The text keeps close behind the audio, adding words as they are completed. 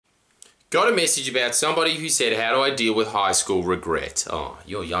Got a message about somebody who said, how do I deal with high school regret? Oh,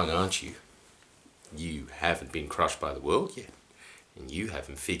 you're young, aren't you? You haven't been crushed by the world yet. And you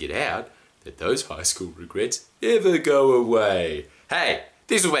haven't figured out that those high school regrets never go away. Hey,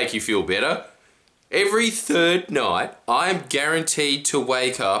 this will make you feel better. Every third night, I'm guaranteed to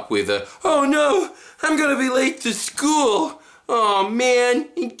wake up with a, oh no, I'm gonna be late to school. Oh man,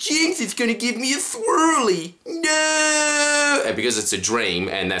 Jinx is gonna give me a swirly. No! And because it's a dream,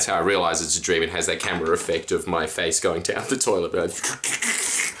 and that's how I realise it's a dream, it has that camera effect of my face going down the toilet.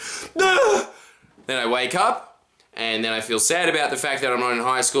 No! Then I wake up, and then I feel sad about the fact that I'm not in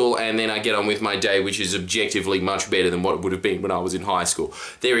high school, and then I get on with my day, which is objectively much better than what it would have been when I was in high school.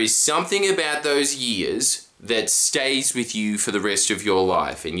 There is something about those years that stays with you for the rest of your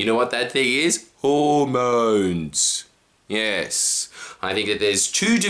life. And you know what that thing is? Hormones. Yes. I think that there's two